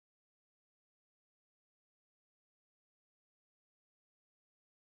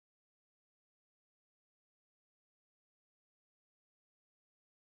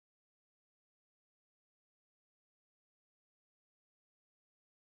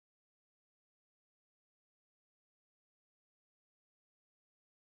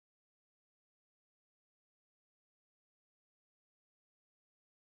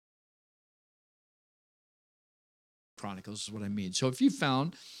Chronicles is what I mean. So if you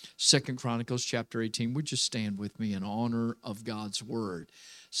found 2 Chronicles chapter 18, would you stand with me in honor of God's word?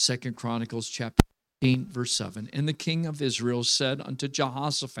 2 Chronicles chapter 18, verse 7. And the king of Israel said unto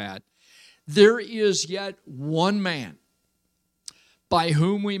Jehoshaphat, there is yet one man by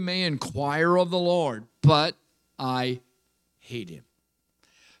whom we may inquire of the Lord, but I hate him.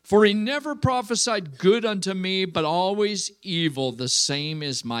 For he never prophesied good unto me, but always evil. The same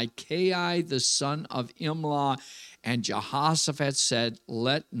is Micaiah, the son of Imlah. And Jehoshaphat said,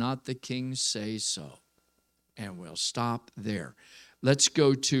 let not the king say so. And we'll stop there. Let's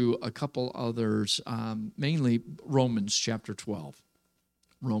go to a couple others, mainly Romans chapter 12.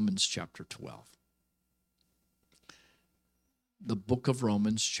 Romans chapter 12. The book of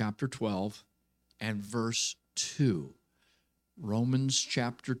Romans chapter 12 and verse 2. Romans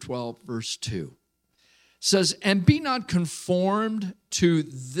chapter 12, verse 2 says, and be not conformed to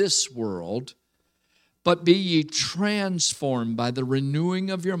this world, but be ye transformed by the renewing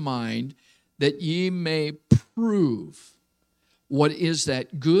of your mind, that ye may prove what is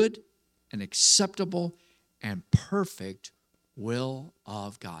that good and acceptable and perfect will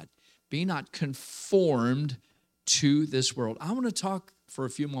of God. Be not conformed to this world. I want to talk for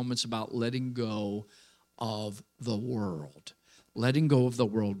a few moments about letting go of the world. Letting go of the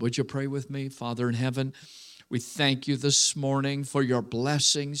world. Would you pray with me? Father in heaven, we thank you this morning for your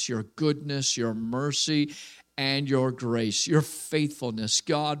blessings, your goodness, your mercy, and your grace, your faithfulness.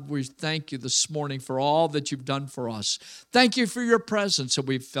 God, we thank you this morning for all that you've done for us. Thank you for your presence that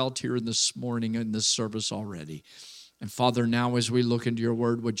we've felt here this morning in this service already. And Father, now as we look into your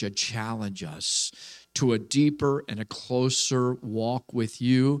word, would you challenge us to a deeper and a closer walk with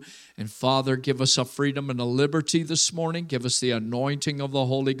you? And Father, give us a freedom and a liberty this morning. Give us the anointing of the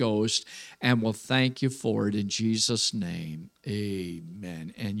Holy Ghost, and we'll thank you for it in Jesus' name.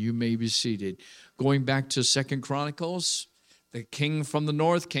 Amen. And you may be seated. Going back to 2 Chronicles, the king from the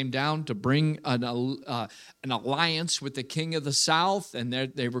north came down to bring an alliance with the king of the south, and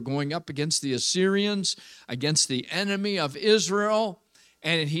they were going up against the Assyrians, against the enemy of Israel.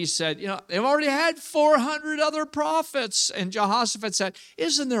 And he said, they've already had 400 other prophets. And Jehoshaphat said,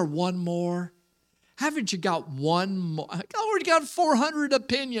 isn't there one more? Haven't you got one more? I already got 400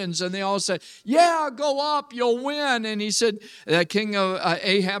 opinions. And they all said, yeah, go up, you'll win. And he said, the king of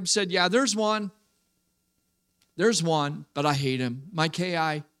Ahab said, yeah, there's one. There's one, but I hate him.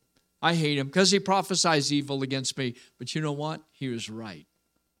 Micaiah, I hate him because he prophesies evil against me. But you know what? He was right.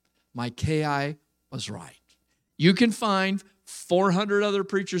 Micaiah was right. You can find 400 other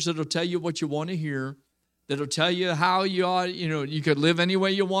preachers that'll tell you what you want to hear, that'll tell you how you ought, you could live any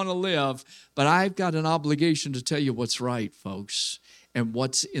way you want to live. But I've got an obligation to tell you what's right, folks, and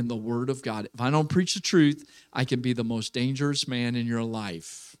what's in the Word of God. If I don't preach the truth, I can be the most dangerous man in your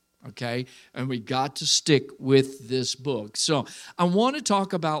life, okay? And we got to stick with this book. So I want to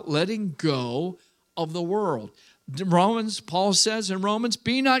talk about letting go of the world. Paul says in Romans,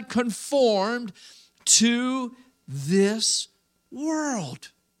 be not conformed to this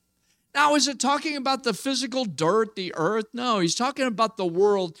world. Now, is it talking about the physical dirt, the earth? No, he's talking about the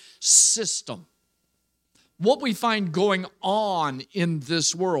world system. What we find going on in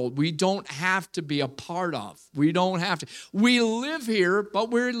this world, we don't have to be a part of. We don't have to. We live here,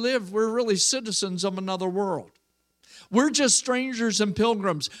 but we're really citizens of another world. We're just strangers and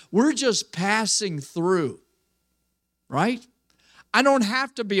pilgrims. We're just passing through, right? I don't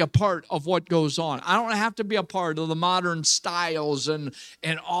have to be a part of what goes on. I don't have to be a part of the modern styles and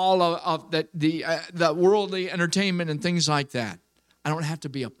all of the worldly entertainment and things like that. I don't have to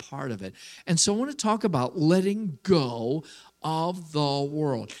be a part of it. And so I want to talk about letting go of the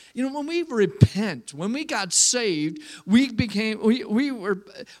world. When we repent, when we got saved, we were,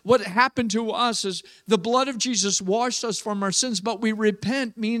 what happened to us is the blood of Jesus washed us from our sins, but we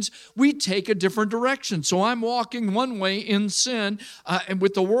repent means we take a different direction. So I'm walking one way in sin and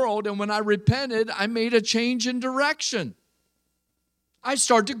with the world, and when I repented, I made a change in direction. I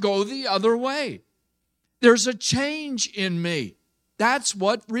start to go the other way. There's a change in me. That's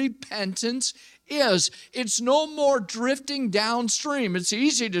what repentance is. It's no more drifting downstream. It's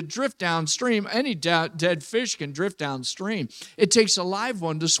easy to drift downstream. Any dead fish can drift downstream. It takes a live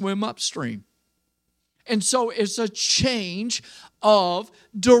one to swim upstream. And so it's a change of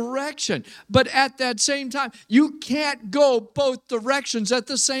direction. But at that same time, you can't go both directions at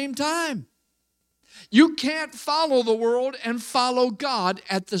the same time. You can't follow the world and follow God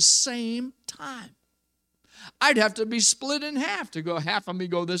at the same time. I'd have to be split in half to go. Half of me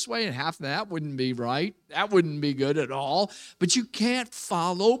go this way and half of that wouldn't be right. That wouldn't be good at all. But you can't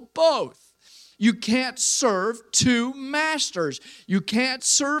follow both. You can't serve two masters. You can't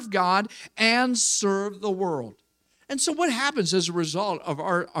serve God and serve the world. And so what happens as a result of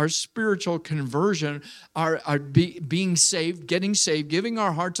our spiritual conversion, being saved, getting saved, giving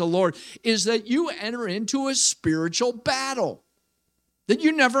our heart to the Lord, is that you enter into a spiritual battle that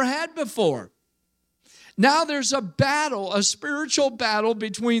you never had before. Now there's a battle, a spiritual battle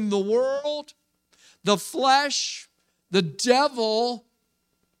between the world, the flesh, the devil,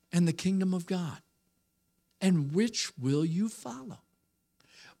 and the kingdom of God. And which will you follow?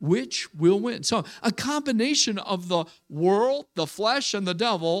 Which will win? So a combination of the world, the flesh, and the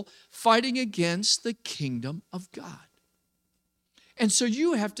devil fighting against the kingdom of God. And so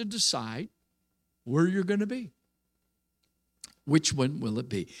you have to decide where you're going to be. Which one will it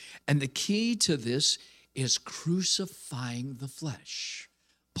be? And the key to this is crucifying the flesh.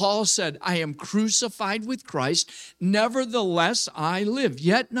 Paul said, I am crucified with Christ, nevertheless I live.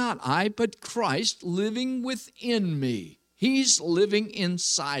 Yet not I, but Christ living within me. He's living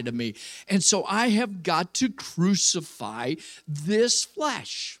inside of me. And so I have got to crucify this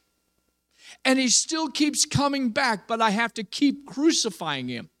flesh. And he still keeps coming back, but I have to keep crucifying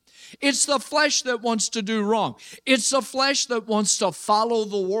him. It's the flesh that wants to do wrong. It's the flesh that wants to follow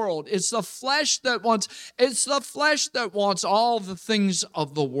the world. It's the flesh that wants all the things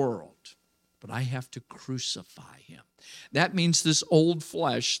of the world. But I have to crucify him. That means this old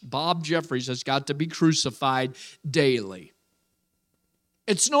flesh, Bob Jeffries, has got to be crucified daily.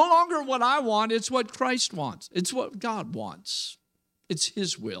 It's no longer what I want, it's what Christ wants. It's what God wants. It's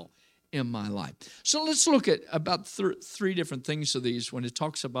his will in my life. So let's look at about three different things of these when it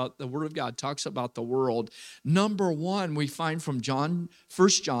talks about the Word of God, talks about the world. Number one, we find from 1 John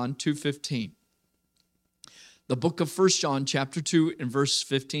 2:15. The book of 1 John chapter 2 and verse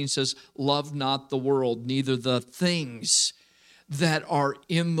 15 says, love not the world, neither the things that are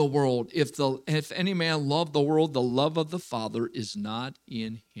in the world. If any man love the world, the love of the Father is not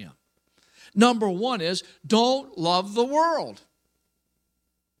in him. Number one is, don't love the world.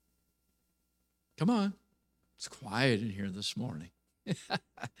 Come on. It's quiet in here this morning.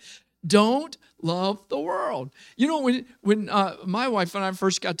 Don't love the world. You know, when my wife and I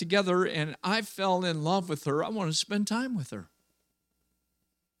first got together and I fell in love with her, I want to spend time with her.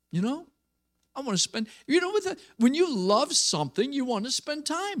 You know? I want to spend, when you love something, you want to spend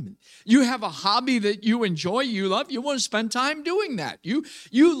time. You have a hobby that you enjoy, you love, you want to spend time doing that. You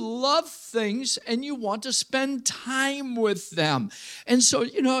love things and you want to spend time with them. And so,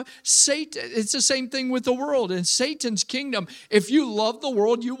 Satan, it's the same thing with the world. In Satan's kingdom, if you love the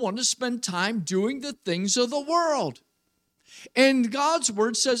world, you want to spend time doing the things of the world. And God's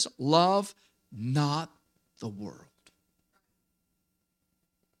word says, love not the world.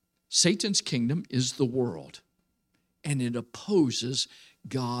 Satan's kingdom is the world, and it opposes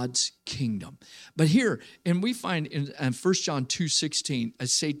God's kingdom. But here, and we find in 1 John 2:16, a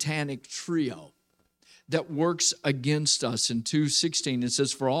satanic trio that works against us. In 2:16, it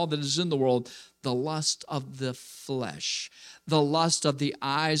says, for all that is in the world, the lust of the flesh, the lust of the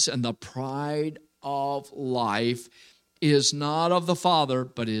eyes, and the pride of life is not of the Father,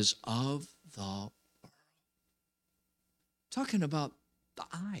 but is of the world. Talking about the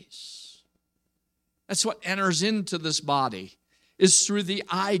eyes. That's what enters into this body, is through the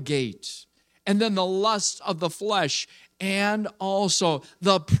eye gate. And then the lust of the flesh and also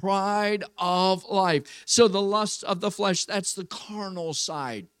the pride of life. So the lust of the flesh, that's the carnal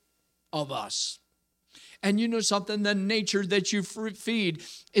side of us. And you know something? The nature that you feed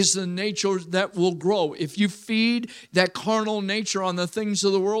is the nature that will grow. If you feed that carnal nature on the things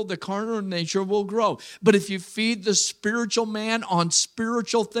of the world, the carnal nature will grow. But if you feed the spiritual man on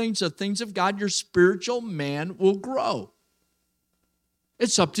spiritual things, the things of God, your spiritual man will grow.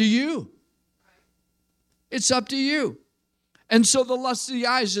 It's up to you. It's up to you. And so the lust of the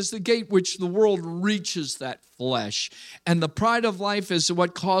eyes is the gate which the world reaches that flesh. And the pride of life is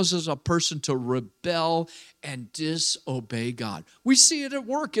what causes a person to rebel and disobey God. We see it at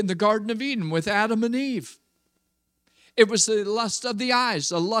work in the Garden of Eden with Adam and Eve. It was the lust of the eyes,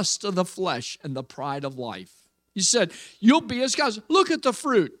 the lust of the flesh, and the pride of life. He said, you'll be as God. Look at the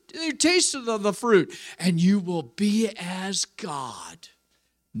fruit. You tasted of the fruit, and you will be as God,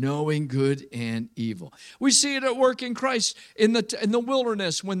 knowing good and evil. We see it at work in Christ in the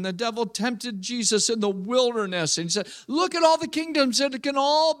wilderness when the devil tempted Jesus in the wilderness. And he said, look at all the kingdoms and it can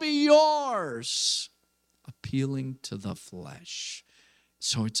all be yours. Appealing to the flesh.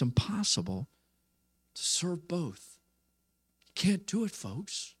 So it's impossible to serve both. You can't do it,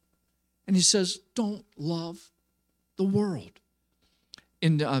 folks. And he says, don't love the world.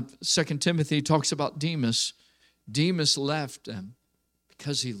 In 2 Timothy, he talks about Demas. Demas left them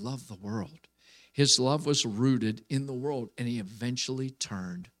because he loved the world. His love was rooted in the world, and he eventually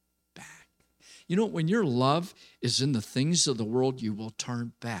turned back. You know, when your love is in the things of the world, you will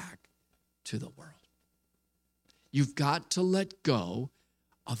turn back to the world. You've got to let go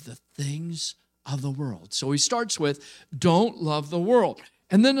of the things of the world. So he starts with, don't love the world.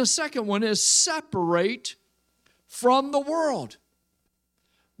 And then the second one is separate from the world.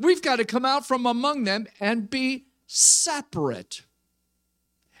 We've got to come out from among them and be separate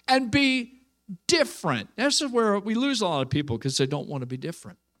and be different. This is where we lose a lot of people because they don't want to be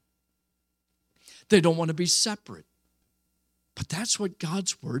different. They don't want to be separate. But that's what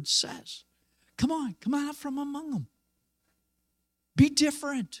God's word says. Come on, come out from among them. Be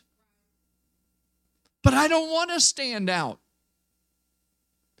different. But I don't want to stand out.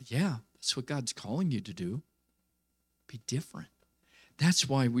 But yeah, that's what God's calling you to do. Be different. That's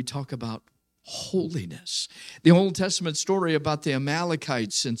why we talk about holiness. The Old Testament story about the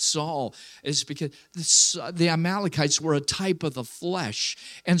Amalekites and Saul is because the Amalekites were a type of the flesh.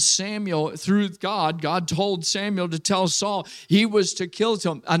 And Samuel, through God told Samuel to tell Saul he was to kill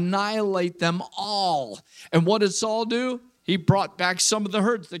them, annihilate them all. And what did Saul do? He brought back some of the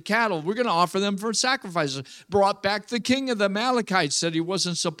herds, the cattle. We're going to offer them for sacrifices. Brought back the king of the Amalekites that he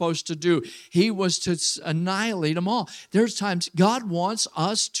wasn't supposed to do. He was to annihilate them all. There's times God wants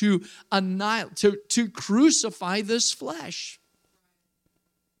us to annihilate, to crucify this flesh.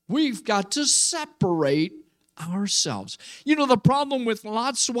 We've got to separate ourselves. You know the problem with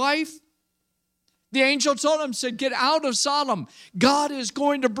Lot's wife? The angel told him, said, get out of Sodom. God is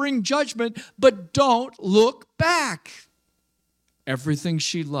going to bring judgment, but don't look back. Everything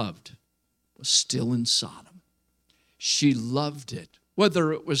she loved was still in Sodom. She loved it.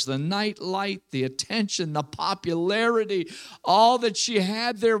 Whether it was the nightlight, the attention, the popularity, all that she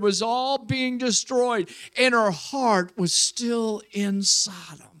had there was all being destroyed. And her heart was still in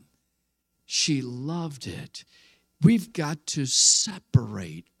Sodom. She loved it. We've got to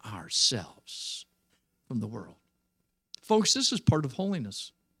separate ourselves from the world. Folks, this is part of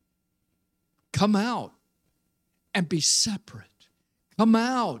holiness. Come out and be separate. Come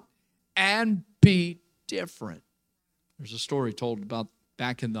out and be different. There's a story told about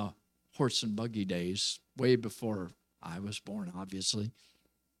back in the horse and buggy days, way before I was born, obviously.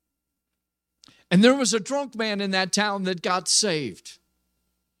 And there was a drunk man in that town that got saved.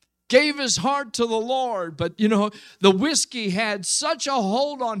 Gave his heart to the Lord, but the whiskey had such a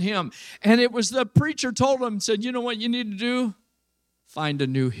hold on him. And it was the preacher told him, said, you know what you need to do? Find a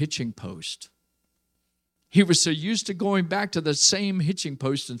new hitching post. He was so used to going back to the same hitching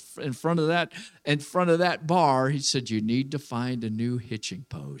post in front of that bar. He said, you need to find a new hitching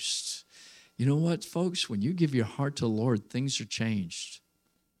post. You know what, folks? When you give your heart to the Lord, things are changed.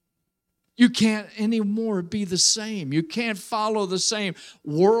 You can't anymore be the same. You can't follow the same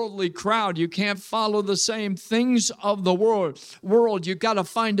worldly crowd. You can't follow the same things of the world. You've got to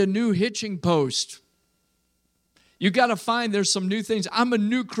find a new hitching post. You got to find there's some new things. I'm a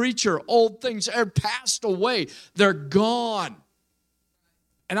new creature. Old things are passed away. They're gone.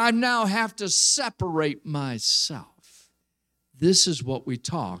 And I now have to separate myself. This is what we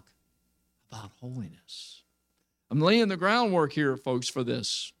talk about holiness. I'm laying the groundwork here, folks, for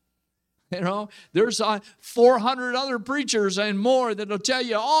this. There's 400 other preachers and more that'll tell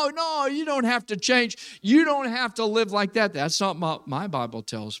you, oh, no, you don't have to change. You don't have to live like that. That's not what my Bible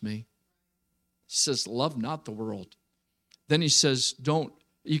tells me. He says, love not the world. Then he says,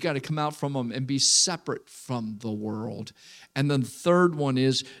 you got to come out from them and be separate from the world. And then the third one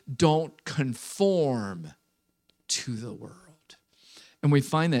is, don't conform to the world. And we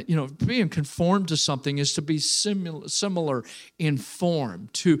find that, being conformed to something is to be similar in form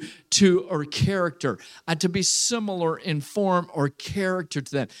or character, to be similar in form or character to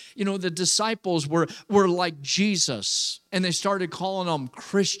them. The disciples were like Jesus, and they started calling them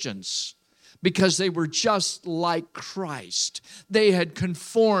Christians, because they were just like Christ. They had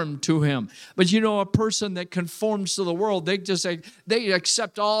conformed to him. But a person that conforms to the world, they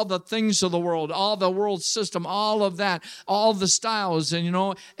accept all the things of the world, all the world system, all of that, all the styles,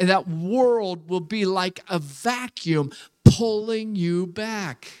 and that world will be like a vacuum pulling you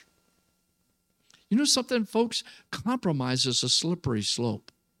back. You know something, folks? Compromise is a slippery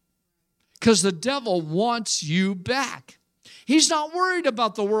slope, because the devil wants you back. He's not worried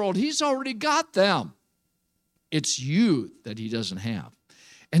about the world. He's already got them. It's you that he doesn't have.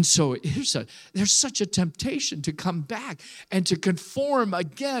 And so there's such a temptation to come back and to conform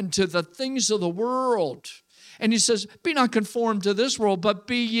again to the things of the world. And he says, be not conformed to this world, but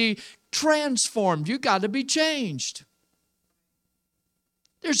be ye transformed. You got to be changed.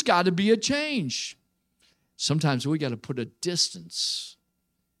 There's got to be a change. Sometimes we got to put a distance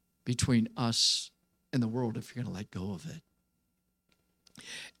between us and the world if you're going to let go of it.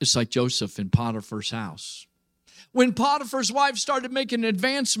 It's like Joseph in Potiphar's house. When Potiphar's wife started making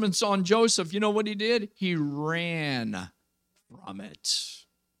advancements on Joseph, you know what he did? He ran from it.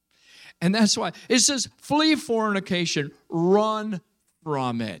 And that's why it says, flee fornication, run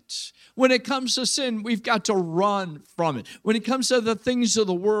from it. When it comes to sin, we've got to run from it. When it comes to the things of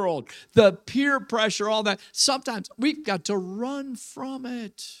the world, the peer pressure, all that, sometimes we've got to run from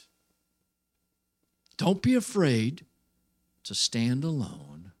it. Don't be afraid to stand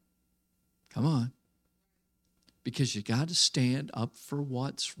alone. Come on. Because you got to stand up for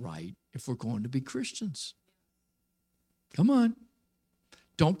what's right if we're going to be Christians. Come on.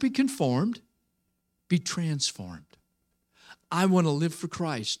 Don't be conformed. Be transformed. I want to live for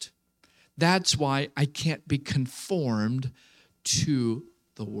Christ. That's why I can't be conformed to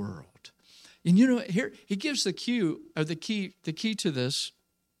the world. And you know, here he gives the cue, or the key to this.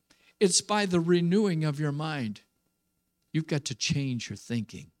 It's by the renewing of your mind. You've got to change your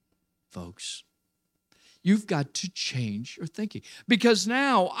thinking, folks. You've got to change your thinking. Because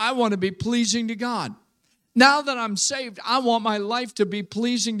now I want to be pleasing to God. Now that I'm saved, I want my life to be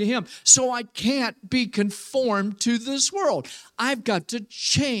pleasing to Him. So I can't be conformed to this world. I've got to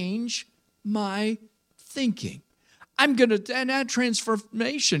change my thinking. And that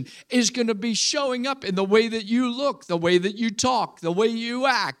transformation is going to be showing up in the way that you look, the way that you talk, the way you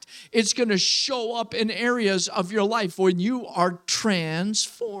act. It's going to show up in areas of your life when you are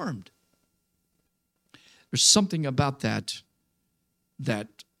transformed. There's something about that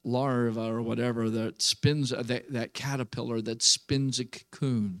larva or whatever that spins, that caterpillar that spins a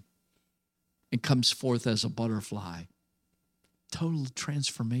cocoon and comes forth as a butterfly. Total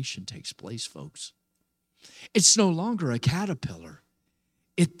transformation takes place, folks. It's no longer a caterpillar.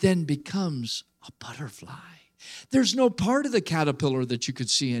 It then becomes a butterfly. There's no part of the caterpillar that you could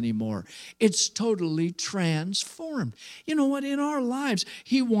see anymore. It's totally transformed. You know what? In our lives,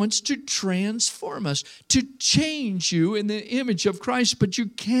 He wants to transform us, to change you in the image of Christ, but you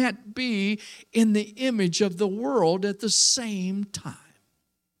can't be in the image of the world at the same time.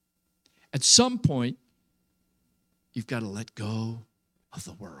 At some point, you've got to let go of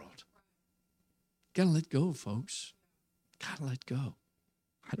the world. Got to let go, folks. Got to let go.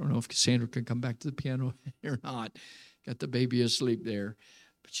 I don't know if Cassandra can come back to the piano or not. Got the baby asleep there.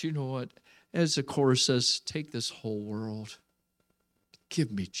 But you know what? As the chorus says, take this whole world.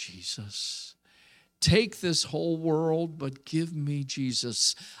 Give me Jesus. Take this whole world, but give me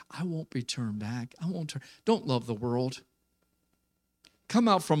Jesus. I won't be turned back. I won't turn. Don't love the world. Come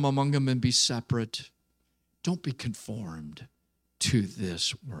out from among them and be separate. Don't be conformed to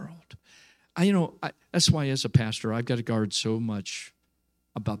this world. That's why as a pastor, I've got to guard so much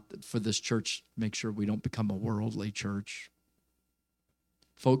for this church, make sure we don't become a worldly church.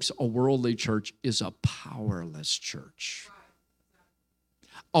 Folks, a worldly church is a powerless church.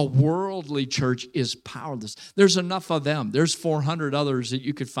 A worldly church is powerless. There's enough of them. There's 400 others that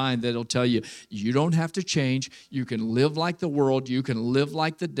you could find that'll tell you, you don't have to change. You can live like the world. You can live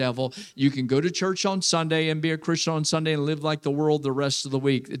like the devil. You can go to church on Sunday and be a Christian on Sunday and live like the world the rest of the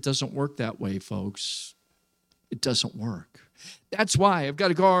week. It doesn't work that way, folks. It doesn't work. That's why I've got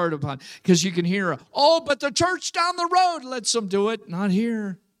to guard upon, because you can hear, but the church down the road lets them do it. Not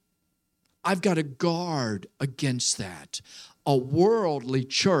here. I've got to guard against that. A worldly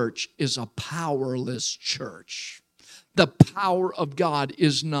church is a powerless church. The power of God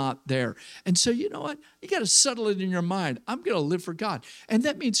is not there. And so, you know what? You got to settle it in your mind. I'm going to live for God. And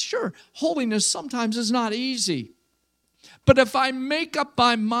that means, sure, holiness sometimes is not easy. But if I make up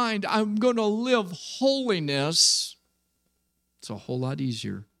my mind, I'm going to live holiness, it's a whole lot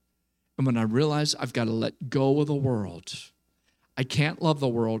easier. And when I realize I've got to let go of the world, I can't love the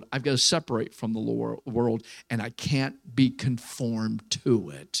world. I've got to separate from the world, and I can't be conformed to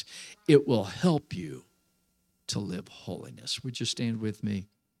it. It will help you to live holiness. Would you stand with me?